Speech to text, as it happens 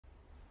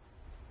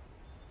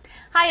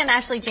Hi, I'm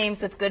Ashley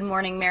James with Good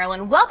Morning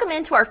Maryland. Welcome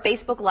into our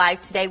Facebook Live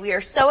today. We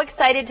are so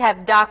excited to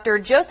have Dr.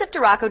 Joseph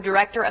DiRocco,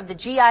 Director of the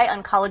GI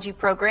Oncology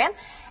Program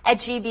at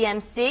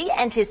GBMC,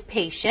 and his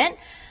patient,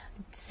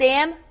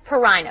 Sam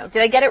Perino.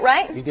 Did I get it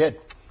right? You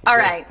did. All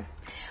right.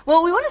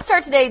 Well, we want to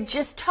start today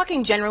just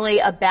talking generally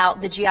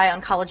about the GI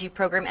Oncology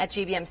Program at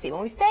GBMC.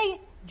 When we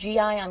say GI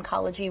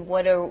Oncology,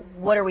 what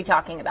are we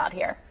talking about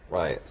here?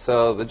 Right.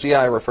 So the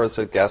GI refers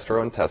to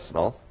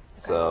gastrointestinal. Okay.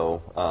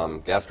 So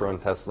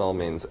gastrointestinal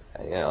means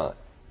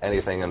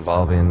anything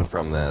involving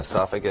from the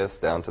esophagus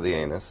down to the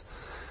anus,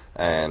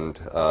 and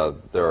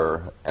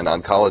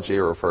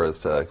oncology refers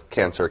to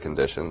cancer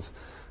conditions.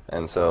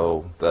 And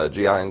so the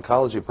GI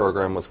Oncology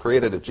Program was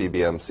created at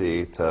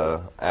GBMC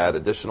to add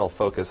additional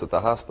focus at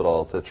the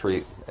hospital to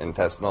treat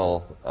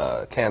intestinal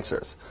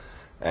cancers.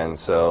 And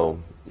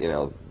so,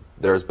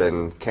 there's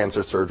been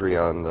cancer surgery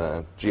on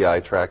the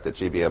GI tract at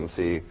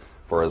GBMC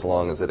for as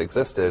long as it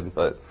existed,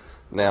 but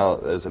now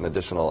there's an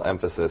additional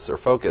emphasis or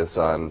focus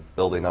on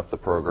building up the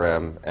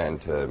program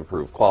and to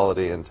improve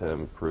quality and to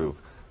improve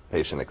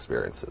patient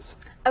experiences.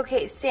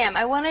 Okay, Sam,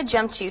 I want to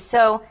jump to you.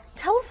 So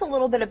tell us a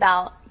little bit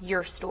about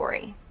your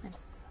story.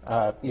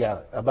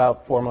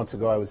 About 4 months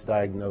ago I was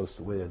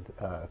diagnosed with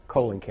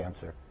colon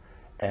cancer.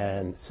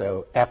 And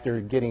so after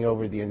getting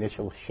over the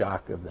initial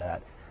shock of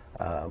that,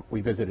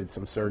 we visited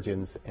some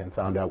surgeons and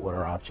found out what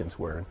our options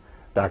were.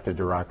 Dr.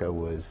 DiRocco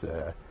was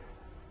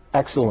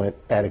excellent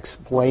at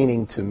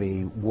explaining to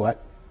me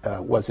what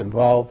was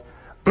involved,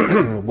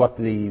 what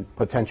the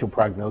potential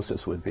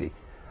prognosis would be.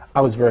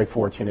 I was very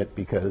fortunate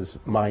because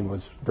mine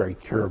was very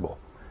curable.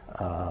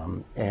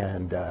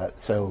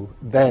 So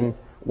then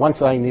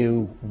once I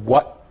knew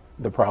what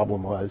the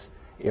problem was,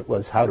 it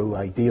was how do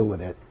I deal with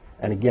it.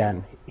 And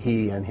again,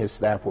 he and his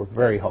staff were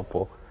very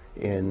helpful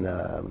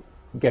in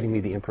getting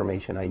me the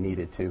information I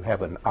needed to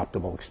have an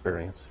optimal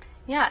experience.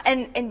 Yeah,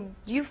 and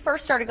you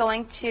first started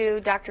going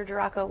to Dr.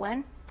 DiRocco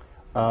when?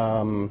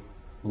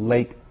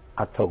 Late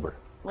October.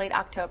 Late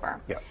October.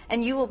 Yeah.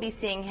 And you will be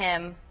seeing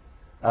him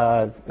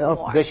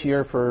this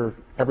year for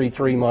every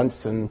 3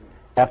 months, and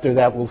after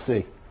that we'll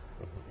see.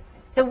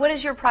 So what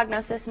is your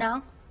prognosis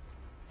now?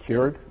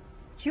 Cured.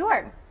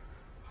 Cured.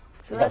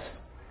 So yes.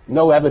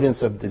 No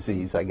evidence of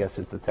disease, I guess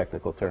is the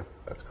technical term.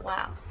 That's correct.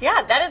 Wow.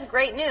 Yeah, that is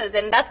great news,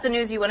 and that's the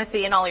news you want to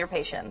see in all your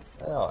patients.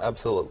 Oh,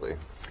 absolutely.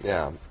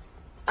 Yeah.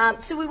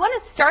 So we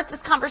want to start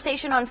this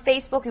conversation on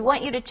Facebook. We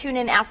want you to tune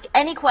in, ask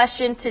any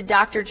question to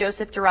Dr.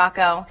 Joseph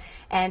DiRocco,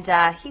 and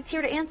he's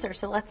here to answer.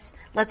 So let's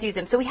use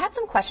him. So we had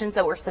some questions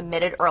that were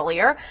submitted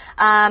earlier.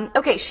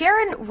 Okay,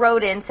 Sharon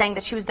wrote in saying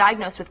that she was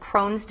diagnosed with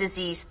Crohn's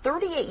disease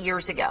 38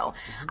 years ago.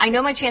 I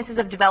know my chances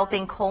of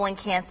developing colon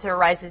cancer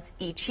rises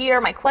each year.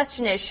 My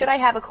question is, should I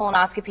have a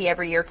colonoscopy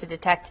every year to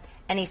detect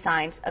any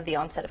signs of the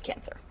onset of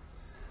cancer?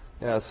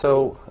 Yeah,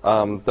 so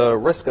the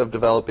risk of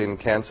developing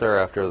cancer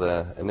after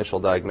the initial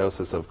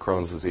diagnosis of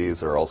Crohn's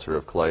disease or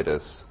ulcerative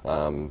colitis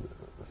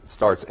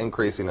starts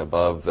increasing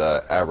above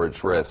the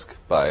average risk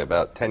by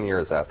about 10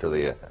 years after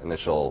the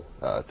initial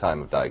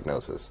time of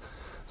diagnosis.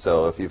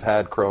 So if you've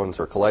had Crohn's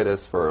or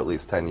colitis for at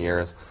least 10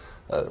 years,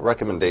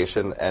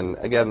 recommendation, and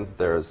again,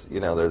 there's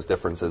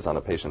differences on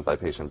a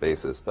patient-by-patient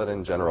basis, but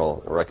in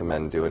general, I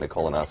recommend doing a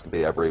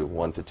colonoscopy every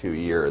 1 to 2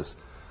 years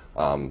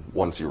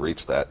once you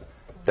reach that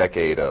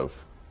decade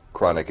of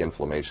chronic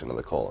inflammation of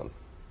the colon.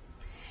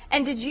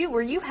 And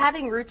were you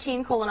having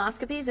routine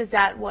colonoscopies? Is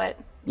that what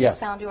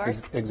found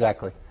yours?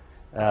 Exactly.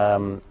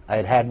 I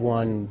had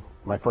one,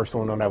 my first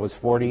one when I was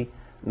 40.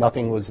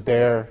 Nothing was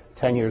there.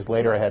 10 years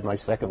later, I had my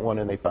second one,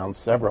 and they found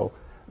several,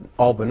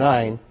 all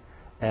benign.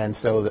 And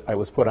so I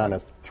was put on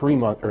a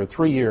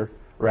 3-year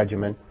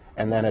regimen,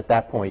 and then at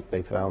that point,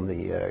 they found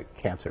the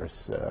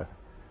cancerous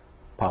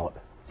polyp.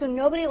 So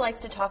nobody likes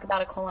to talk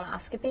about a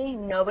colonoscopy.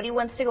 Nobody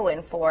wants to go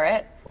in for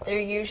it. They're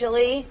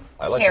usually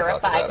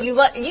terrified. You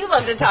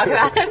love to talk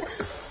about it.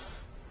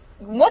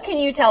 What can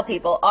you tell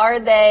people? Are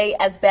they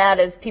as bad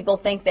as people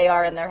think they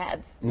are in their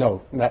heads?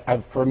 No.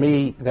 For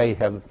me, they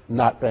have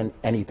not been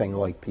anything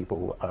like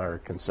people are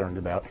concerned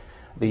about.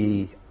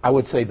 I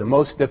would say the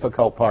most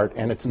difficult part,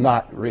 and it's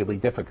not really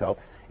difficult,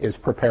 is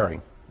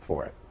preparing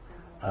for it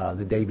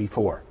the day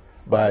before.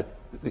 But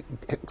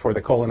for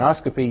the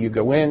colonoscopy, you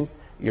go in,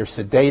 you're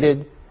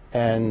sedated,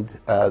 and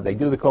they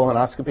do the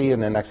colonoscopy,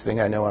 and the next thing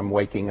I know, I'm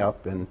waking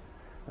up, and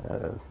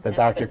the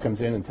doctor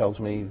comes in and tells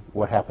me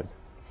what happened.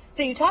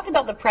 So you talked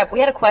about the prep.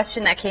 We had a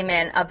question that came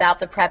in about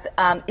the prep.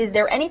 Is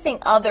there anything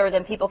other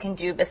than people can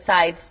do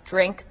besides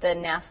drink the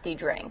nasty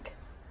drink?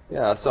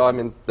 Yeah, so I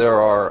mean,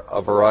 there are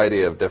a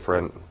variety of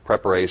different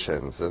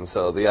preparations, and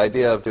so the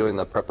idea of doing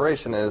the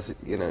preparation is,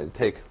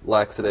 take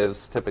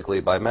laxatives typically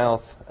by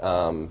mouth,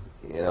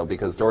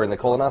 because during the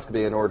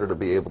colonoscopy, in order to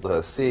be able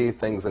to see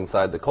things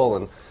inside the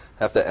colon,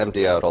 have to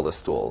empty out all the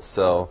stools.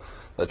 So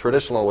the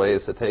traditional way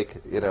is to take,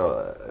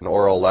 an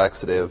oral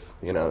laxative.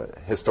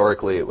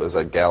 Historically it was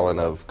a gallon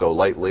of Go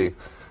Lightly.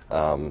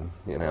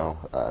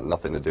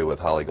 Nothing to do with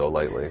Holly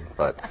Golightly,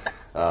 but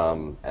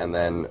and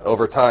then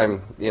over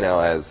time,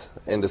 as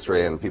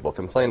industry and people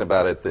complain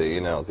about it, the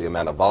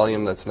amount of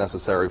volume that's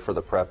necessary for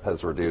the prep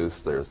has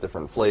reduced. There's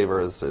different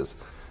flavors.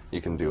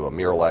 You can do a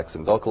Miralax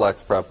and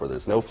Dulcolax prep where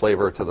there's no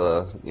flavor to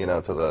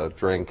the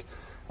drink,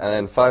 and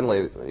then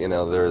finally,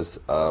 there's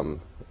a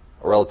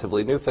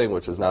relatively new thing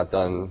which is not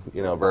done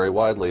very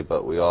widely,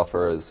 but we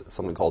offer is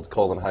something called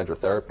colon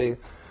hydrotherapy.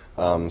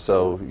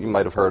 So you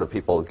might have heard of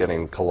people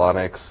getting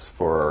colonics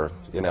for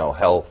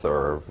health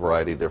or a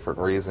variety of different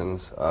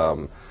reasons,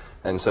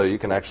 and so you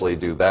can actually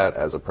do that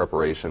as a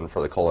preparation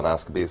for the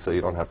colonoscopy, so you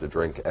don't have to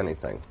drink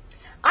anything.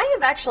 I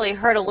have actually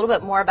heard a little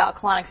bit more about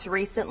colonics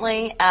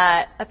recently.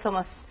 That's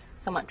almost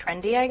somewhat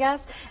trendy, I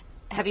guess.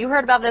 Have you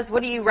heard about this?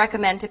 What do you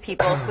recommend to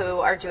people who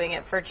are doing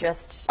it for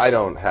just... I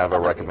don't have a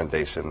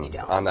recommendation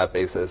on that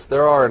basis.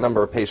 There are a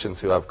number of patients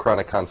who have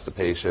chronic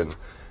constipation,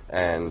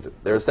 and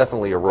there's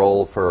definitely a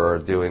role for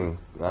doing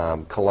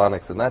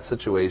colonics in that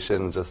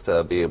situation, just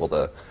to be able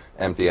to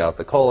empty out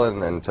the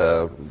colon and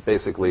to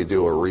basically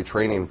do a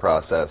retraining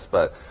process.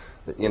 But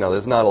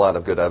there's not a lot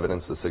of good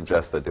evidence to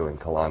suggest that doing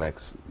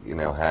colonics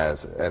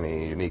has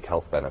any unique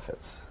health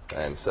benefits.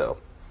 And so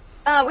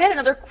we had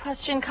another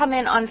question come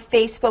in on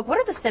Facebook. What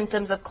are the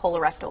symptoms of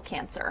colorectal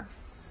cancer?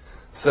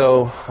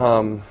 So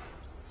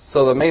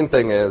the main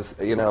thing is,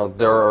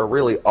 there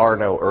really are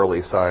no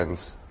early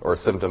signs or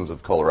symptoms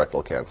of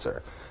colorectal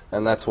cancer.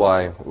 And that's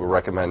why we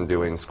recommend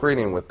doing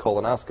screening with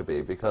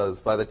colonoscopy, because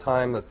by the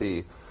time that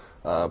the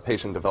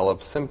patient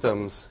develops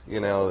symptoms,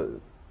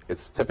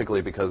 it's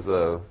typically because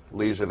the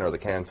lesion or the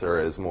cancer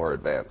is more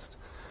advanced.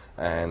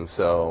 And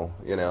so,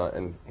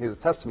 and his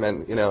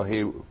testament,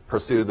 he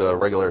pursued the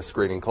regular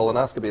screening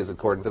colonoscopies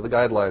according to the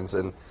guidelines,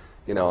 and,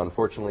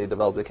 unfortunately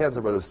developed a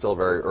cancer, but it was still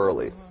very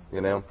early,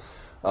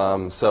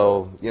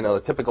 So,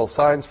 the typical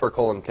signs for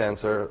colon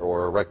cancer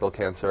or rectal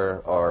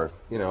cancer are,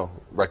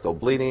 rectal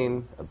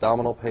bleeding,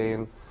 abdominal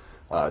pain,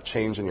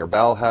 change in your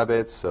bowel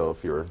habits. So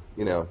if you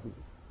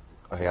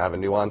have a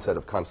new onset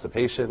of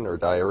constipation or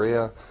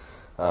diarrhea,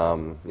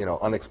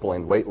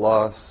 unexplained weight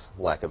loss,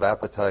 lack of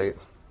appetite,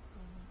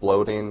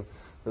 bloating.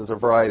 There's a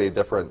variety of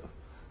different,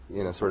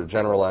 sort of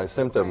generalized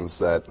symptoms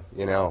that,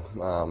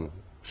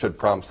 should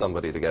prompt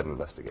somebody to get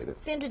investigated.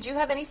 Sam, did you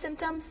have any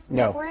symptoms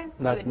No, beforehand?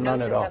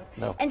 none at all.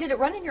 No. And did it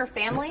run in your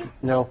family?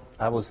 No,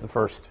 I was the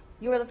first.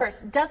 You were the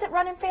first. Does it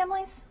run in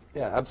families?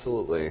 Yeah,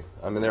 absolutely.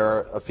 I mean, there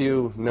are a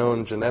few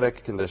known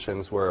genetic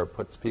conditions where it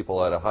puts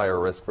people at a higher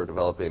risk for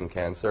developing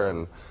cancer,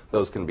 and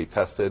those can be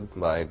tested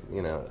by,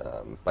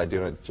 by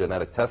doing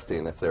genetic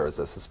testing if there is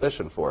a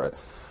suspicion for it.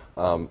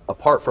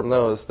 Apart from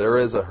those, there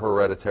is a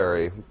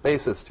hereditary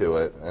basis to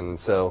it, and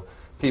so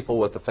people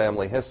with a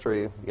family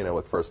history,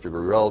 with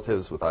first-degree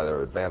relatives with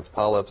either advanced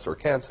polyps or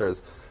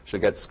cancers, should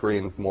get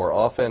screened more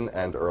often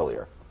and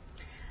earlier.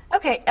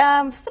 Okay,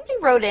 somebody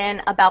wrote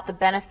in about the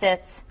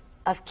benefits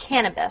of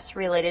cannabis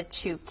related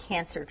to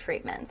cancer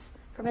treatments.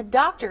 From a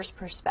doctor's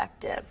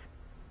perspective,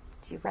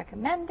 do you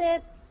recommend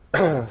it?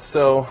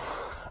 So,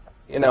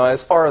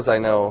 as far as I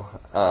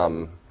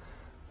know,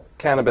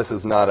 cannabis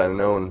is not a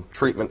known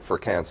treatment for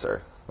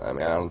cancer. I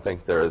mean, I don't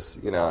think there's,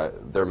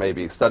 there may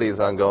be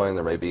studies ongoing,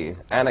 there may be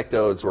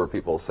anecdotes where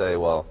people say,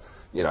 well,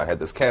 I had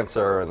this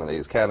cancer and then I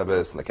used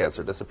cannabis and the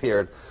cancer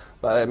disappeared.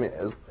 But I mean,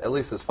 at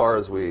least as far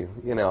as we,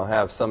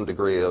 have some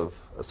degree of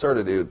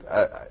certitude,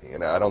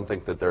 I don't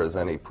think that there is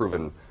any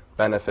proven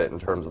benefit in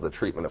terms of the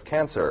treatment of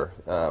cancer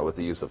with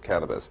the use of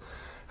cannabis.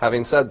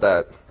 Having said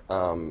that,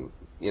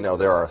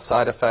 there are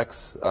side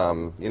effects,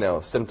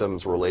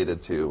 symptoms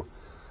related to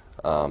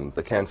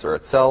the cancer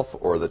itself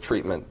or the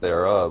treatment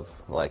thereof,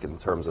 like in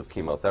terms of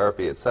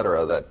chemotherapy, et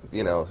cetera, that,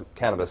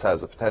 cannabis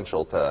has the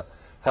potential to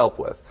help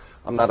with.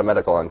 I'm not a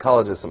medical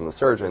oncologist, I'm a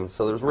surgeon,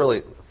 so there's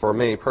really, for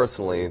me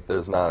personally,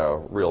 there's not a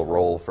real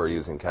role for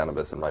using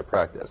cannabis in my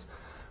practice.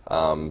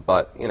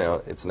 But,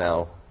 it's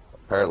now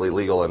apparently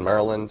legal in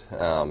Maryland.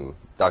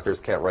 Doctors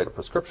can't write a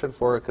prescription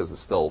for it because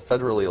it's still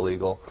federally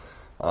illegal.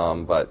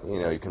 But,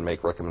 you can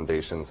make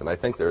recommendations, and I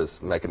think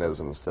there's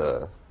mechanisms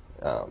to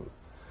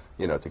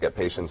to get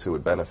patients who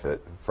would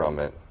benefit from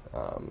it,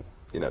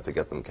 to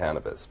get them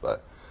cannabis.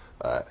 But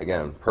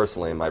again,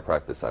 personally in my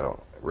practice, I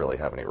don't really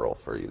have any role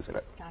for using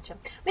it. Gotcha.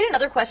 We had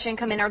another question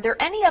come in. Are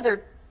there any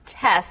other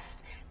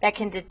tests that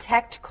can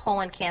detect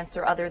colon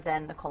cancer other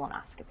than the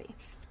colonoscopy?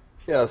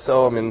 Yeah,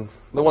 so I mean,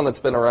 the one that's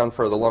been around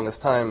for the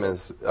longest time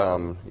is,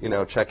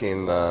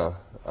 checking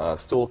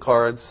stool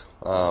cards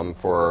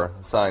for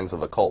signs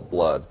of occult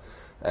blood,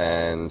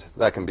 and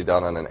that can be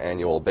done on an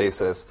annual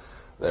basis.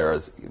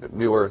 There's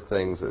newer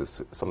things,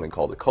 is something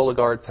called the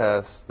Cologuard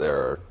test.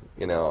 There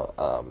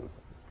are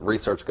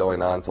research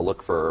going on to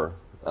look for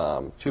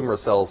tumor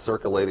cells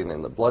circulating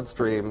in the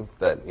bloodstream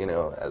that,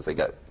 as they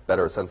get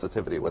better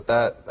sensitivity with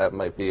that, that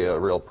might be a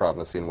real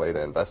promising way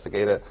to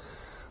investigate it.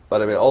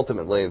 But I mean,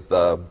 ultimately,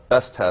 the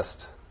best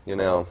test, is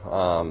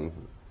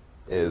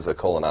a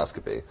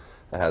colonoscopy.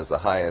 It has the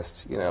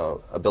highest,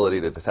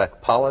 ability to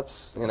detect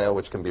polyps,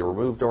 which can be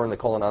removed during the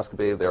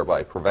colonoscopy,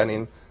 thereby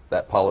preventing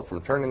that polyp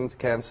from turning into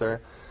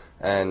cancer.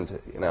 and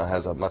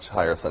has a much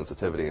higher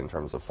sensitivity in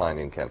terms of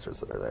finding cancers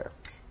that are there.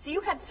 So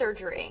you had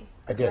surgery.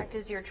 I did. Correct,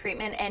 as your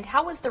treatment, and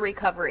how was the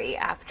recovery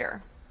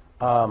after?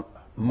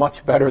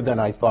 Much better than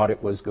I thought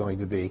it was going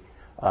to be,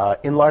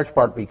 in large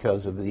part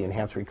because of the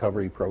enhanced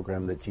recovery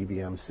program that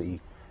GBMC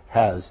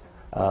has,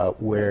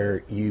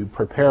 where you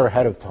prepare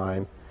ahead of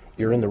time,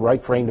 you're in the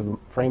right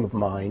frame of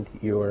mind,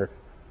 you're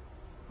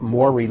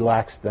more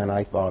relaxed than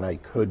I thought I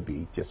could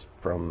be just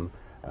from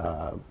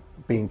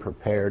being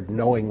prepared,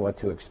 knowing what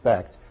to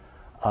expect.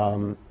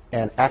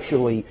 And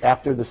actually,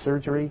 after the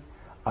surgery,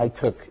 I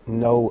took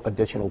no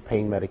additional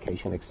pain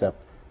medication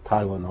except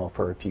Tylenol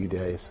for a few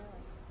days.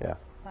 Yeah.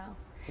 Wow.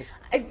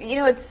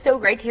 It's so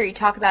great to hear you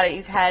talk about it.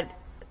 You've had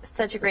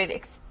such a great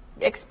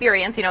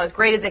experience, as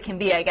great as it can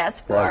be, I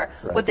guess, for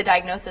right. what the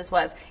diagnosis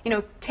was.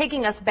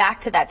 Taking us back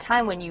to that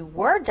time when you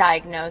were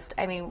diagnosed,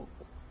 I mean,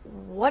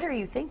 what are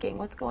you thinking?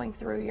 What's going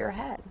through your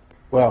head?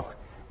 Well,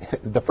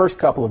 the first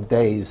couple of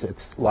days,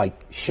 it's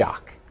like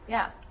shock.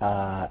 Yeah.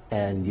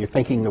 And you're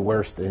thinking the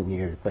worst, and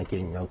you're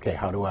thinking, okay,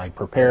 how do I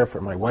prepare for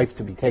my wife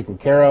to be taken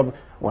care of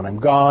when I'm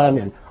gone,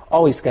 and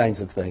all these kinds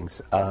of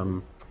things.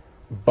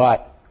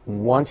 But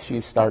once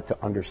you start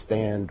to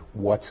understand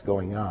what's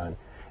going on,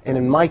 and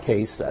in my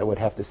case, I would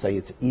have to say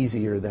it's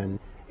easier than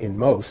in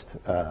most,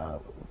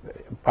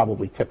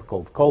 probably typical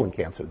of colon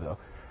cancer though,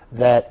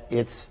 that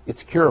it's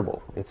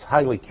curable. It's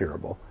highly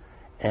curable.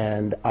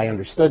 And I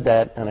understood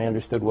that, and I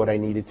understood what I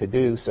needed to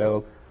do.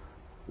 So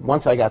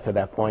once I got to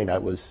that point, I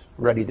was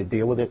ready to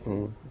deal with it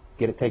and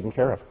get it taken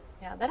care of.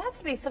 Yeah, that has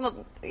to be some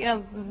of,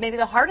 maybe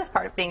the hardest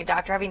part of being a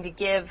doctor, having to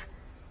give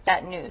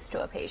that news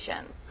to a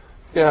patient.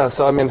 Yeah,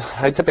 so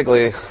I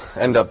typically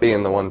end up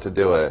being the one to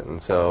do it. And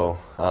so,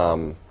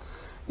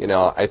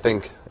 I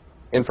think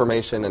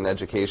information and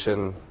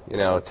education,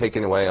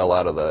 taking away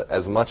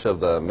as much of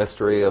the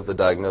mystery of the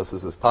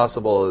diagnosis as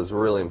possible is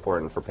really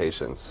important for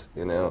patients,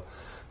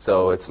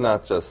 So it's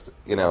not just,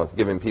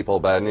 giving people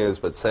bad news,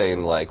 but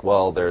saying like,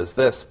 well, there's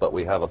this, but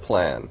we have a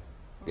plan,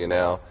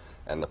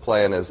 and the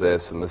plan is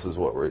this, and this is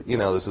what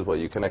this is what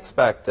you can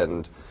expect.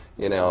 And,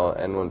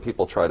 and when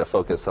people try to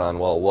focus on,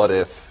 well, what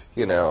if,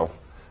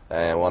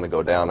 I want to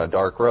go down a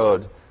dark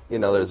road,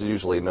 there's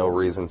usually no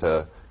reason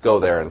to go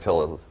there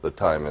until the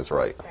time is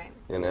right.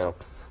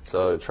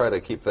 So try to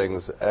keep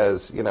things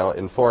as,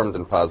 informed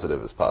and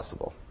positive as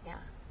possible. Yeah.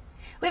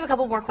 We have a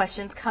couple more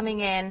questions coming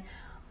in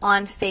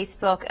on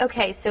Facebook.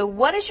 Okay, so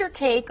what is your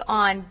take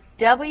on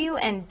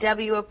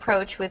W&W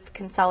approach with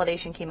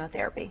consolidation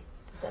chemotherapy?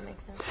 Does that make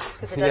sense?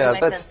 Because it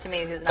doesn't make sense to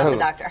me who's not the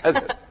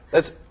doctor.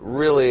 That's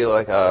really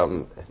like,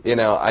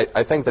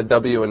 I think the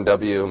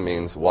W&W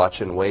means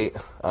watch and wait.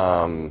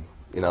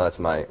 That's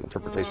my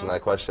interpretation of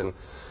that question.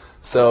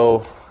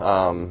 So,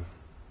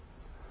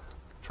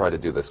 try to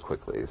do this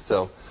quickly.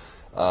 So,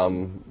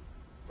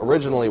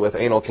 originally with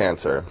anal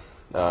cancer,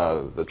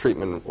 the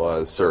treatment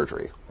was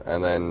surgery.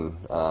 And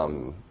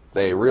then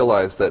they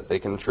realized that they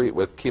can treat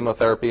with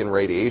chemotherapy and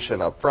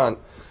radiation up front,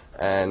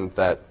 and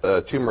that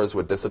the tumors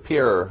would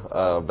disappear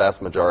a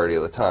vast majority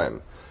of the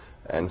time.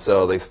 And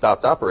so they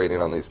stopped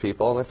operating on these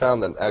people, and they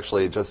found that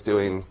actually just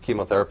doing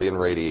chemotherapy and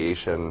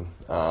radiation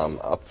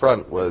up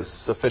front was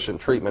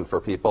sufficient treatment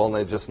for people, and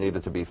they just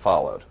needed to be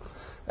followed.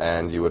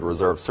 And you would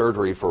reserve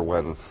surgery for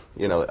when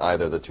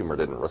either the tumor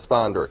didn't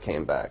respond or it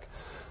came back.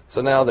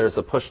 So now there's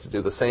a push to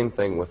do the same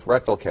thing with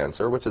rectal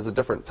cancer, which is a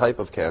different type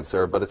of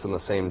cancer, but it's in the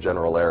same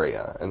general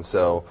area. And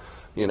so,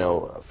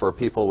 for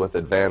people with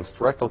advanced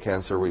rectal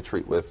cancer, we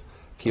treat with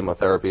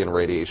chemotherapy and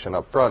radiation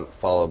up front,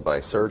 followed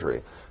by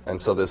surgery.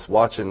 And so this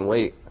watch and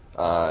wait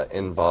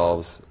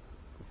involves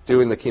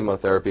doing the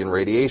chemotherapy and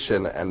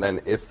radiation, and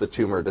then if the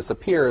tumor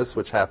disappears,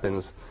 which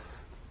happens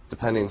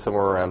depending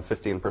somewhere around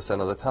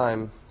 15% of the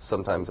time,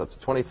 sometimes up to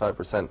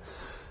 25%,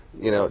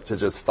 to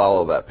just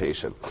follow that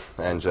patient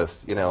and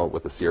just,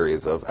 with a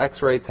series of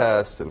x-ray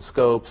tests and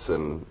scopes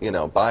and,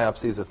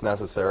 biopsies if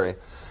necessary.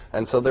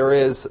 And so there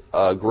is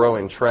a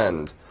growing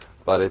trend,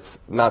 but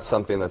it's not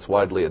something that's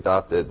widely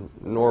adopted,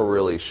 nor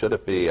really should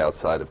it be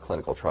outside of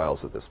clinical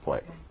trials at this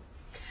point.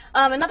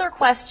 Another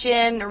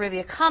question, or maybe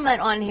a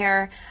comment on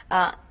here,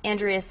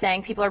 Andrea is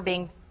saying people are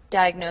being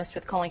diagnosed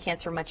with colon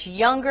cancer much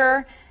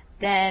younger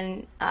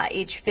than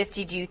age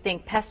 50. Do you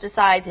think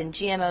pesticides and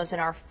GMOs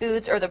in our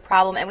foods are the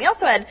problem? And we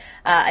also had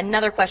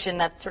another question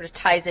that sort of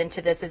ties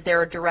into this. Is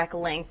there a direct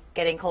link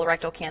getting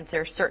colorectal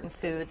cancer, certain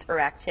foods or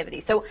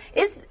activities? So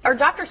are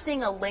doctors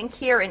seeing a link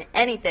here in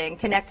anything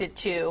connected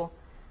to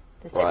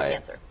this type of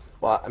cancer?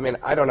 Well,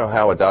 I don't know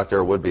how a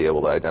doctor would be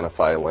able to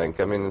identify a link.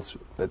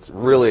 It's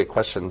really a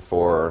question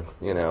for,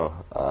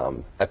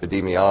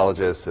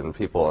 epidemiologists and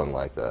in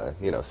like the,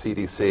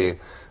 CDC.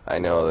 I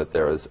know that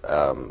there was,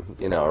 a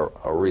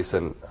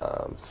recent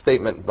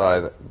statement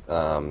by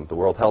the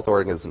World Health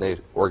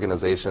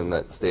Organization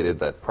that stated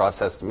that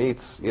processed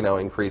meats,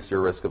 increase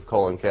your risk of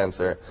colon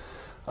cancer.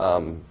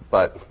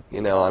 But,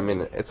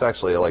 it's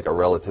actually like a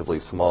relatively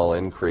small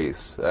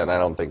increase, and I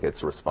don't think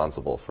it's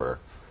responsible for,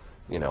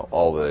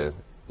 all the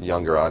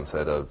younger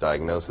onset of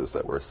diagnosis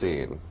that we're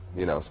seeing,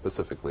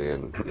 specifically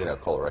in,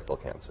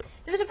 colorectal cancer.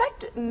 Does it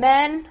affect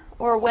men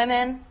or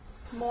women?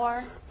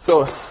 more?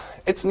 So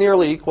it's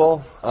nearly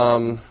equal.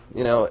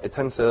 You know, it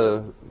tends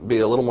to be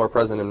a little more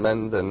present in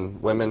men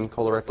than women,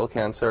 colorectal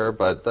cancer,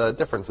 but the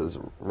difference is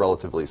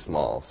relatively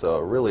small. So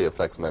it really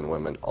affects men and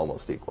women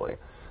almost equally.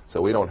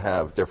 So we don't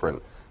have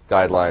different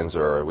guidelines,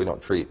 or we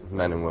don't treat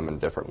men and women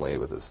differently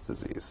with this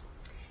disease.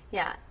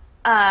 Yeah.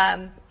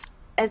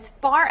 As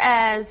far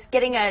as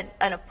getting an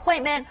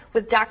appointment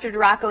with Dr.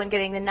 DiRocco and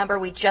getting the number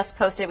we just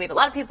posted, we have a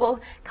lot of people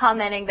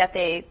commenting that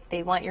they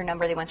want your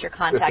number, they want your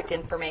contact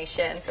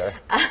information. Okay.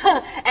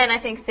 And I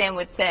think Sam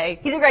would say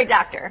he's a great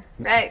doctor,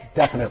 right?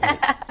 Definitely.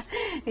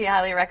 He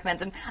highly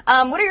recommends him.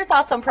 What are your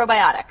thoughts on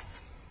probiotics?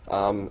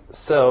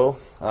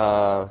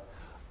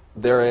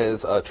 There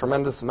is a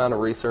tremendous amount of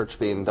research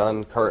being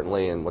done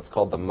currently in what's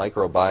called the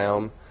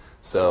microbiome.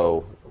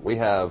 So we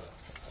have,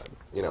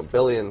 you know,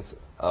 billions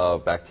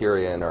of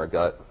bacteria in our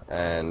gut,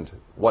 and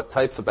what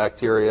types of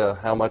bacteria,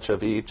 how much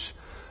of each,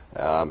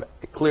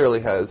 it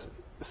clearly has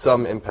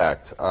some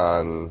impact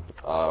on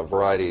a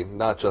variety,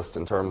 not just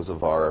in terms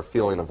of our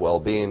feeling of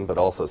well-being, but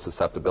also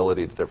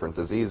susceptibility to different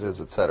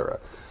diseases, etc.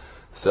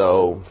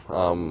 So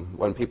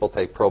when people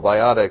take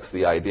probiotics,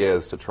 the idea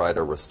is to try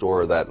to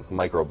restore that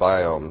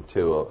microbiome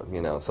to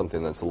you know,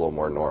 something that's a little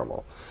more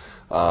normal.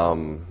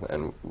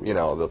 And you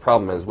know, the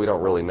problem is we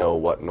don't really know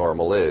what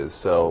normal is.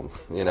 So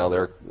you know,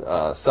 there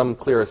are some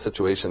clear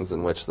situations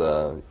in which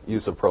the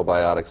use of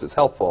probiotics is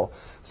helpful.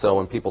 So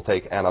when people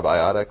take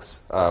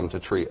antibiotics to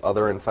treat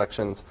other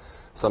infections,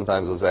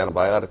 sometimes those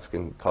antibiotics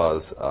can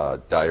cause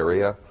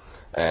diarrhea.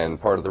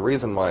 And part of the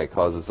reason why it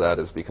causes that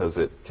is because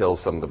it kills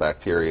some of the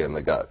bacteria in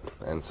the gut.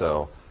 And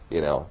so,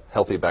 you know,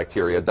 healthy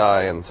bacteria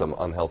die and some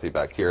unhealthy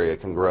bacteria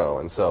can grow.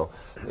 And so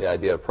the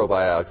idea of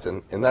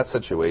probiotics in that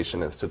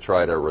situation is to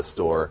try to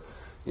restore,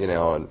 you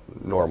know,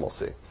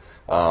 normalcy.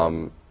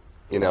 You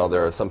know,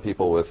 there are some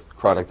people with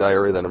chronic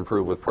diarrhea that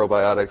improve with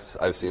probiotics.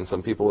 I've seen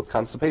some people with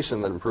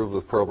constipation that improve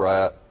with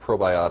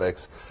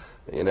probiotics.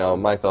 You know,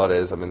 my thought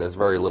is, I mean, there's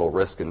very little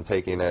risk in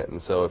taking it, and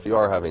so if you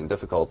are having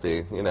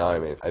difficulty, you know, I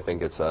mean, I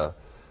think it's a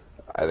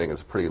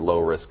pretty low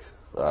risk,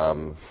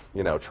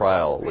 you know,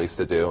 trial at least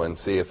to do and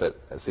see if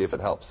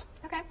it helps.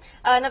 Okay.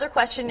 Another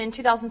question. In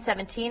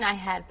 2017, I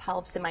had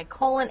polyps in my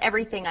colon.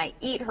 Everything I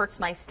eat hurts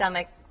my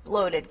stomach,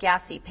 bloated,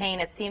 gassy, pain.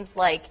 It seems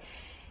like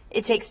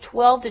it takes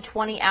 12 to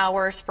 20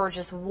 hours for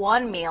just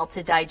one meal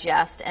to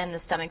digest, and the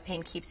stomach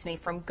pain keeps me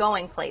from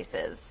going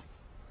places.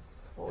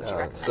 What would you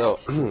recommend?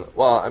 So,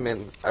 well, I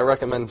mean, I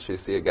recommend she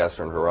see a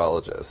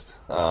gastroenterologist.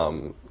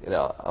 You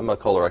know, I'm a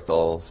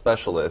colorectal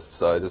specialist,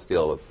 so I just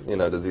deal with, you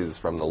know, diseases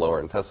from the lower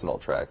intestinal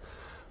tract.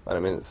 But I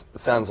mean, it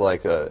sounds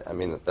like I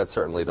mean, that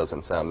certainly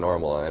doesn't sound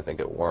normal, and I think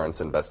it warrants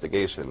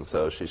investigation.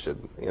 So she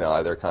should, you know,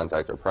 either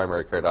contact her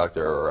primary care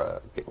doctor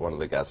or one of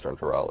the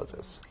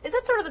gastroenterologists. Is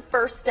that sort of the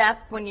first step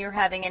when you're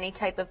having any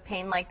type of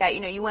pain like that?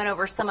 You know, you went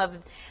over some of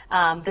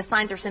the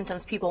signs or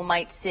symptoms people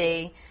might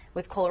see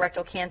with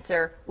colorectal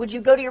cancer. Would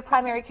you go to your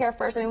primary care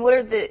first? I mean, what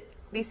are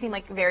these seem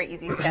like very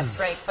easy steps,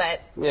 right?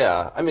 But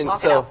yeah, I mean,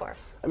 walk it out for us.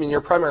 I mean,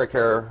 your primary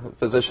care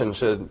physician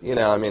should, you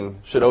know, I mean,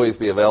 should always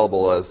be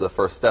available as the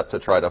first step to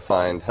try to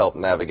find help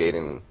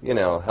navigating, you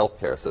know,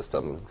 healthcare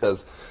system.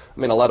 Because, I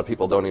mean, a lot of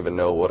people don't even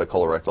know what a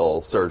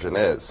colorectal surgeon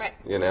is, right.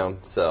 You know.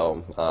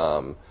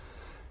 So,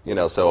 you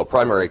know, so a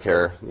primary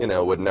care, you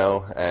know, would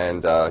know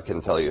and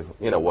can tell you,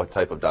 you know, what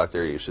type of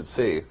doctor you should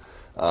see.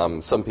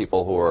 Some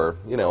people who are,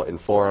 you know,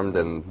 informed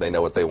and they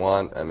know what they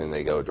want, I mean,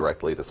 they go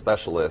directly to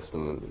specialists,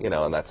 and you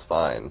know, and that's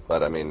fine.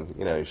 But I mean,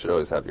 you know, you should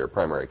always have your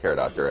primary care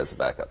doctor as a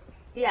backup.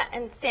 Yeah,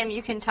 and Sam,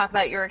 you can talk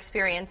about your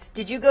experience.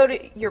 Did you go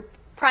to your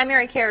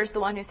primary care is the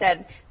one who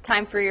said,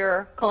 time for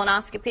your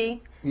colonoscopy?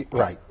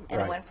 Right.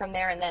 And it went from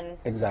there, and then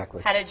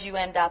Exactly. How did you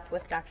end up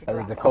with Dr.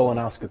 DiRocco? The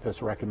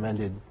colonoscopist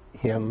recommended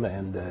him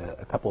and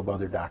a couple of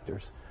other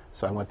doctors.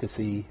 So I went to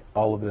see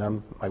all of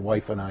them. My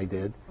wife and I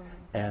did.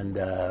 And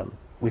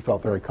we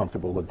felt very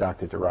comfortable with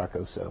Dr.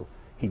 DiRocco, so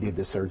he did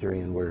the surgery,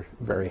 and we're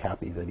very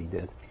happy that he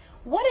did.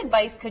 What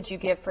advice could you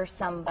give for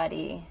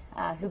somebody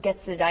who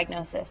gets the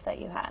diagnosis that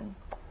you had?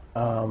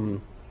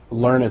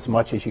 Learn as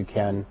much as you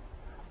can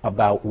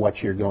about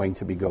what you're going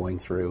to be going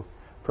through.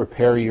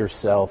 Prepare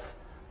yourself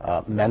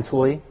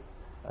mentally.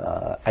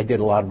 I did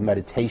a lot of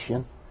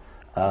meditation.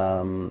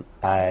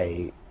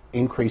 I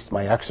increased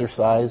my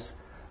exercise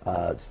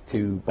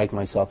to make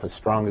myself as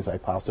strong as I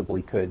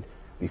possibly could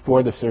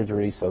before the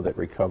surgery so that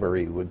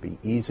recovery would be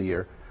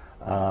easier,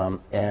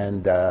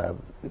 and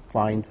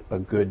find a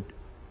good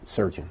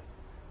surgeon,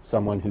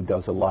 someone who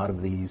does a lot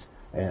of these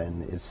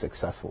and is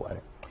successful at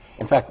it.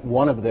 In fact,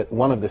 one of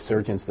the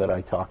surgeons that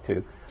I talked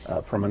to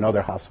from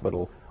another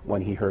hospital,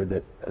 when he heard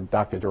that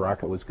Dr.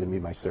 DiRocco was going to be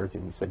my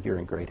surgeon, he said, "You're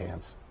in great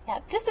hands." Yeah,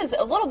 this is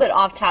a little bit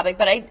off topic,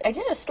 but I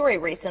did a story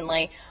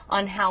recently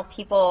on how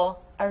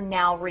people are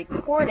now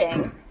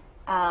recording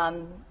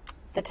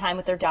the time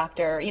with their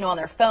doctor, you know, on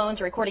their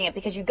phones, recording it,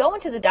 because you go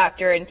into the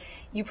doctor, and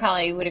you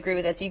probably would agree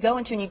with this, you go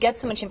into and you get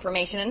so much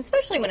information, and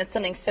especially when it's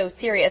something so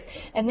serious,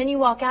 and then you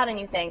walk out and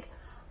you think,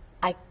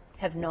 I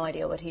have no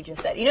idea what he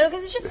just said, you know,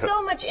 because it's just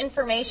so much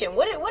information.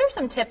 What are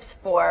some tips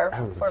for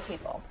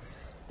people?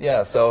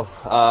 Yeah, so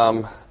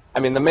I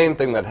mean, the main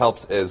thing that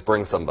helps is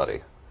bring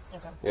somebody.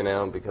 You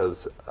know,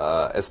 because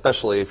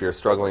especially if you're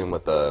struggling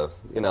with the,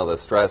 you know, the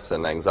stress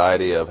and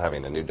anxiety of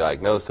having a new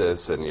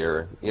diagnosis, and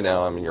you're, you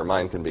know, I mean, your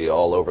mind can be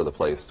all over the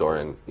place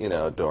during, you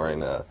know,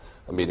 during a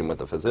meeting with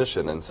the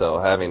physician, and so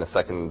having a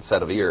second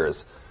set of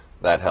ears,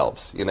 that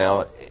helps. You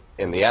know,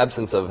 in the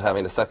absence of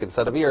having a second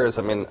set of ears,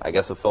 I mean, I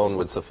guess a phone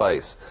would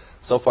suffice.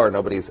 So far,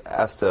 nobody's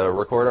asked to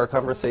record our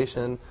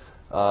conversation.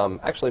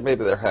 Actually,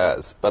 maybe there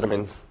has, but I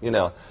mean, you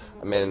know,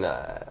 I mean.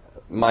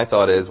 My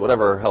thought is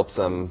whatever helps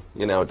them,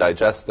 you know,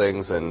 digest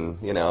things, and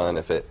you know, and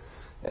if it,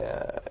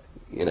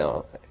 you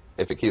know,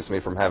 if it keeps me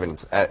from having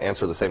to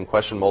answer the same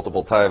question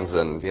multiple times,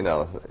 then you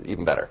know,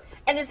 even better.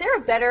 And is there a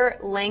better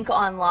link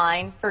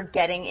online for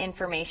getting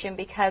information?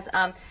 Because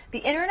the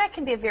internet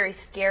can be a very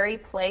scary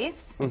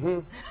place,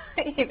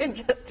 even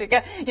just to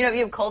get, you know, if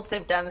you have cold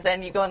symptoms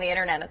and you go on the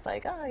internet, it's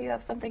like, oh, you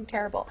have something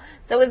terrible.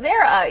 So is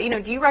there a, you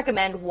know, do you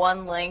recommend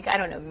one link? I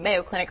don't know,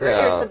 Mayo Clinic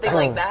or something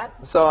like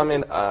that? So I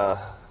mean.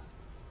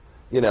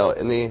 You know,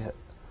 the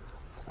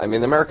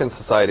American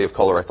Society of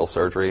Colorectal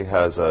Surgery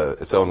has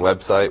its own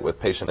website with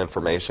patient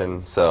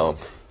information. So,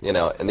 you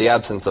know, in the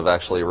absence of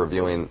actually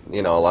reviewing,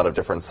 you know, a lot of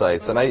different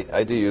sites, and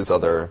I do use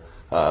other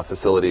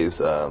facilities,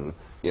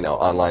 you know,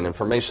 online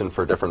information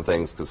for different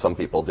things, because some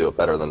people do it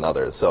better than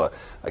others. So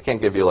I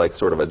can't give you like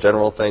sort of a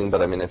general thing,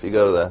 but I mean, if you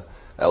go to the,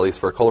 at least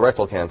for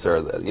colorectal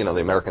cancer, you know,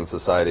 the American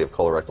Society of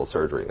Colorectal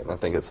Surgery, and I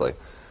think it's like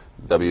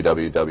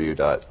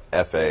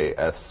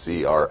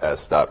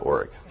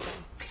www.fascrs.org.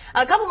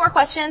 A couple more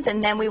questions,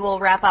 and then we will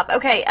wrap up.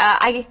 Okay,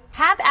 I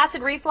have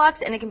acid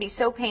reflux, and it can be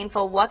so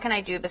painful. What can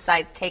I do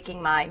besides taking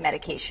my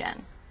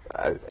medication?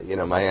 You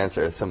know, my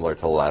answer is similar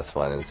to the last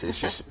one. Is you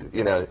should,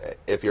 you know,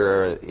 if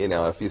you're, you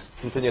know, if you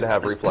continue to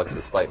have reflux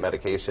despite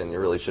medication, you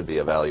really should be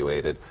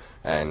evaluated.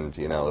 And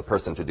you know, the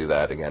person to do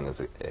that again is,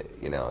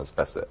 you know, is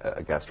best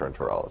a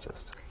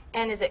gastroenterologist.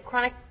 And is it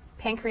chronic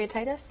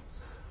pancreatitis?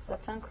 Does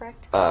that sound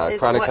correct?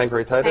 Chronic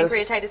pancreatitis?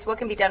 Pancreatitis. What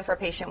can be done for a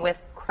patient with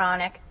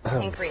chronic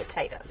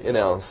pancreatitis? You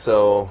know,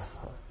 so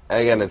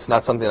again, it's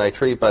not something I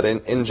treat, but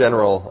in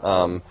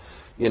general,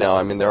 you know,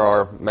 I mean, there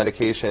are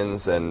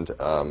medications and,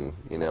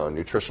 you know,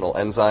 nutritional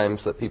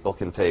enzymes that people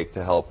can take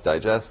to help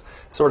digest.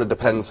 It sort of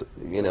depends,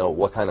 you know,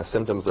 what kind of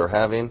symptoms they're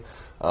having.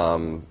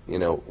 You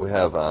know, we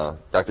have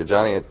Dr.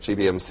 Johnny at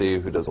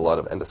GBMC who does a lot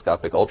of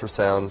endoscopic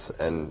ultrasounds,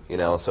 and, you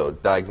know, so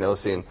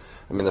diagnosing,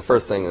 I mean, the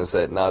first thing is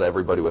that not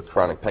everybody with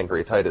chronic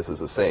pancreatitis is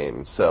the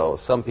same. So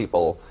some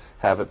people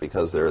have it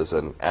because there is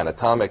an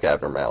anatomic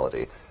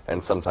abnormality,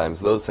 and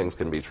sometimes those things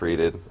can be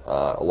treated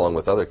along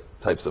with other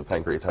types of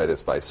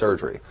pancreatitis by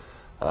surgery,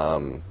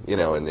 you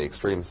know, in the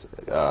extreme,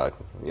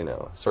 you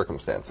know,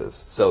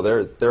 circumstances. So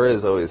there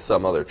is always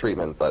some other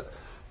treatment, but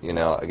you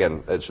know,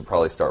 again, it should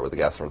probably start with a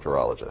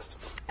gastroenterologist.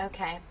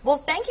 Okay. Well,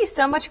 thank you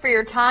so much for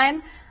your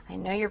time. I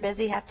know you're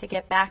busy, have to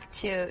get back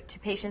to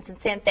patients. And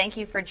Sam, thank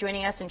you for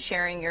joining us and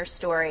sharing your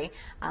story.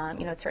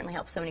 You know, it certainly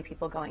helps so many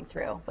people going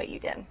through what you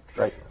did.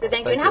 Right. So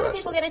thank you. And how can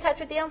people get in touch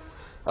with you?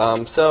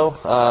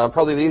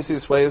 Probably the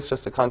easiest way is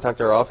just to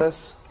contact our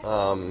office.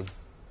 And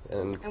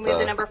we have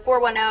the number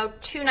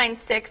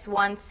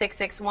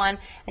 410-296-1661,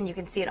 and you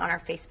can see it on our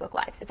Facebook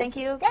Live. So thank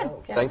you again.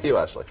 Oh, thank you,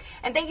 Ashley.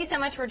 And thank you so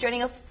much for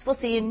joining us. We'll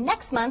see you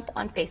next month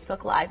on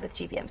Facebook Live with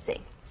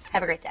GBMC.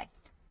 Have a great day.